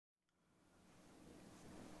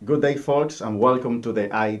Good day, folks, and welcome to the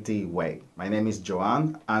IT Way. My name is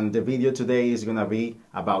Joan, and the video today is going to be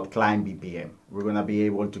about Client VPN. We're going to be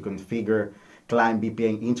able to configure Client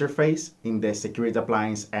VPN interface in the Security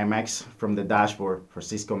Appliance MX from the dashboard for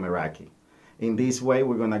Cisco Meraki. In this way,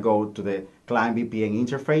 we're going to go to the Client VPN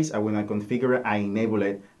interface, and we're going to configure it and enable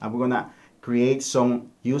it, and we're going to create some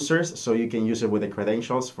users so you can use it with the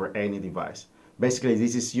credentials for any device. Basically,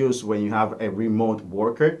 this is used when you have a remote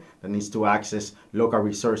worker that needs to access local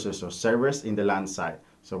resources or servers in the LAN side.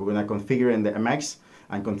 So we're going to configure in the MX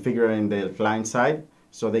and configure in the client side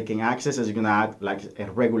so they can access as you're going to add like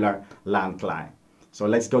a regular LAN client. So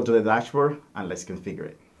let's go to the dashboard and let's configure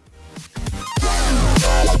it.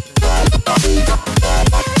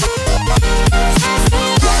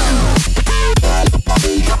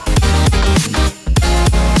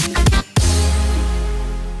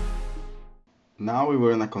 Now we are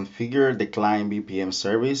going to configure the Client VPN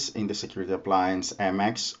service in the Security Appliance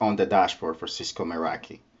MX on the dashboard for Cisco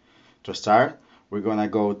Meraki. To start, we're going to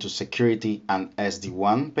go to Security and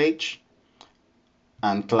SD-WAN page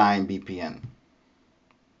and Client VPN.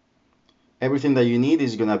 Everything that you need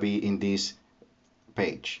is going to be in this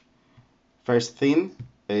page. First thing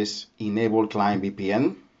is Enable Client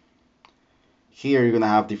VPN. Here you're going to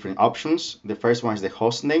have different options. The first one is the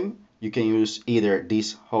host name. You can use either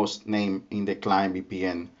this host name in the Client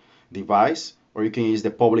VPN device, or you can use the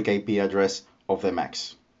public IP address of the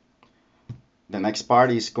MX. The next part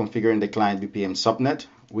is configuring the Client VPN subnet.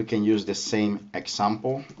 We can use the same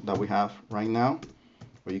example that we have right now,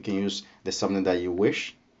 or you can use the subnet that you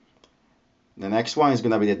wish. The next one is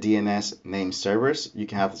going to be the DNS name servers. You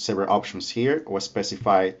can have several options here, or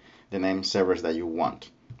specify the name servers that you want.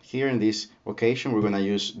 Here in this occasion, we're going to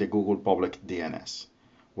use the Google public DNS.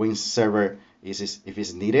 When server if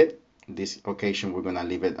it's needed, this occasion we're going to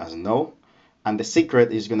leave it as no. And the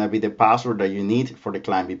secret is going to be the password that you need for the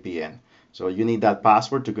Client VPN. So you need that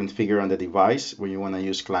password to configure on the device when you want to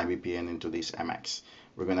use Client VPN into this MX.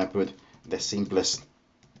 We're going to put the simplest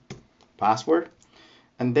password.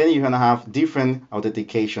 And then you're going to have different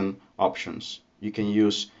authentication options. You can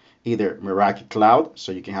use either Meraki Cloud,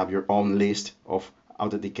 so you can have your own list of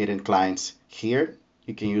authenticated clients here.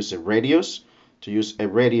 You can use a radius. To use a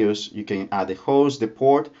radius, you can add the host, the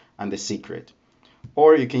port, and the secret.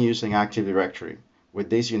 Or you can use an Active Directory. With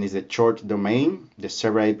this, you need the short domain, the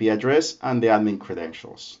server IP address, and the admin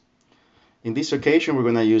credentials. In this occasion, we're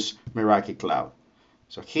going to use Meraki Cloud.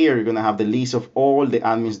 So here, you're going to have the list of all the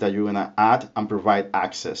admins that you're going to add and provide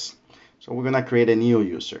access. So we're going to create a new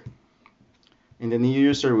user. In the new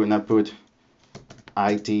user, we're going to put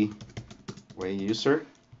IT way user.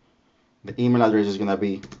 The email address is going to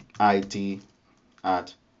be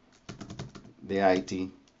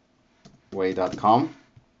it@theitway.com,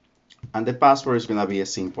 and the password is going to be a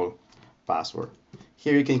simple password.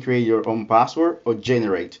 Here you can create your own password or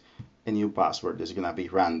generate a new password that's going to be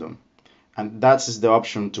random, and that's the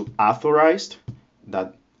option to authorize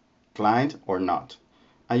that client or not.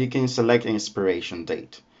 And you can select an expiration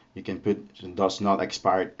date. You can put does not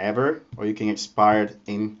expire ever, or you can expire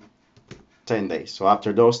in 10 days. So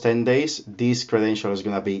after those 10 days, this credential is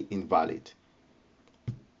going to be invalid.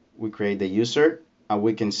 We create the user, and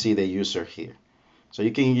we can see the user here. So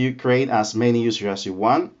you can create as many users as you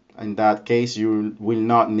want. In that case, you will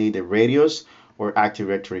not need a radius or Active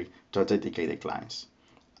Directory to authenticate the clients.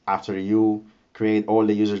 After you create all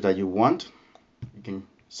the users that you want, you can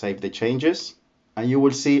save the changes, and you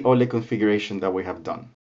will see all the configuration that we have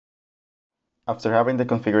done. After having the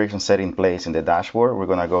configuration set in place in the dashboard, we're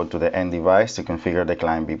going to go to the end device to configure the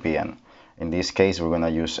Client VPN. In this case, we're going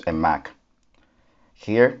to use a Mac.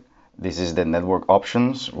 Here, this is the network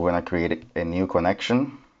options. We're going to create a new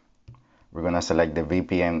connection. We're going to select the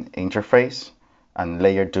VPN interface and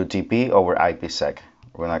layer 2 TP over IPsec.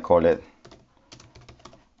 We're going to call it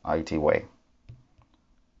IT Way.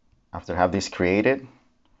 After have this created,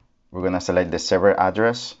 we're going to select the server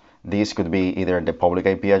address. This could be either the public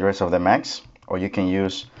IP address of the MX, or you can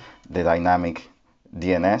use the dynamic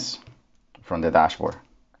DNS from the dashboard.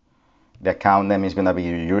 The account name is going to be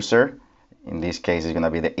your user. In this case, it's going to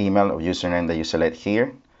be the email or username that you select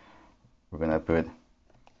here. We're going to put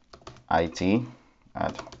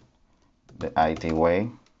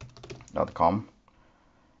it@theitway.com.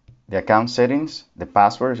 The account settings, the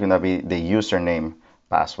password is going to be the username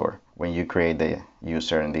password when you create the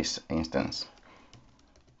user in this instance.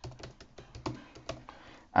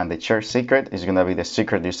 And the shared secret is going to be the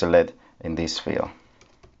secret you select in this field.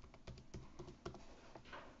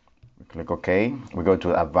 We click OK. We go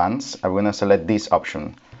to Advanced. I'm going to select this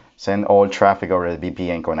option, send all traffic over the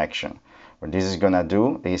VPN connection. What this is going to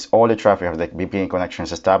do is all the traffic of the VPN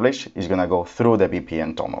connections established is going to go through the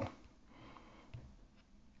VPN tunnel.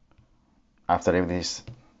 After everything is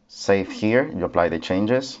saved here, you apply the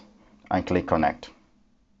changes and click connect.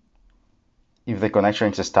 If the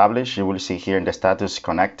connection is established, you will see here in the status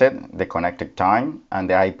connected, the connected time, and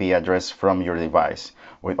the IP address from your device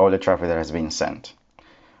with all the traffic that has been sent.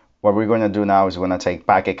 What we're going to do now is we're going to take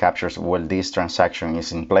packet captures while this transaction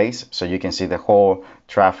is in place, so you can see the whole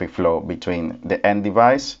traffic flow between the end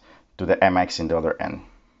device to the MX in the other end.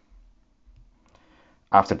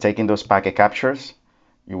 After taking those packet captures,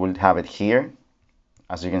 you will have it here.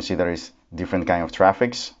 As you can see, there is different kind of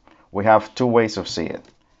traffics. We have two ways of seeing it.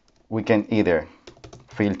 We can either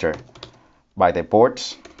filter by the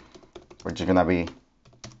ports, which is going to be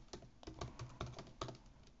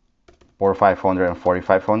port 500 and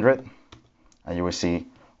 4500, and you will see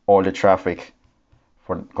all the traffic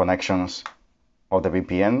for connections of the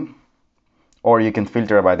VPN, or you can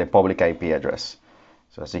filter by the public IP address.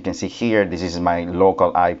 So as you can see here, this is my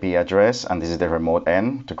local IP address, and this is the remote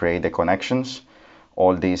end to create the connections.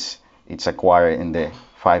 All this, it's acquired in the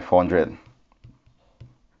 500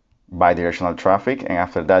 bidirectional traffic, and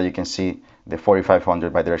after that you can see the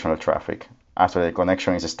 4500 bidirectional traffic. After the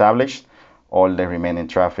connection is established, all the remaining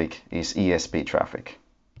traffic is ESP traffic.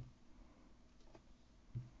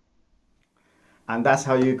 And that's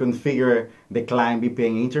how you configure the client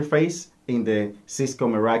VPN interface in the Cisco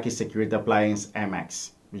Meraki Security Appliance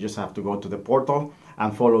MX. You just have to go to the portal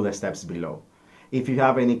and follow the steps below. If you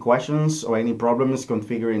have any questions or any problems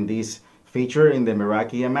configuring this feature in the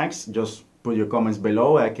Meraki MX, just put your comments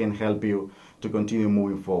below. I can help you to continue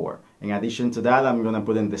moving forward. In addition to that, I'm going to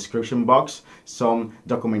put in the description box some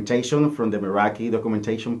documentation from the Meraki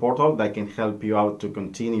documentation portal that can help you out to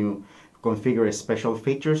continue configure special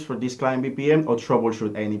features for this client VPN or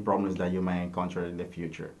troubleshoot any problems that you may encounter in the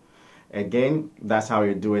future. Again, that's how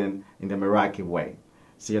you do it in the Meraki way.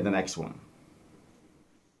 See you in the next one.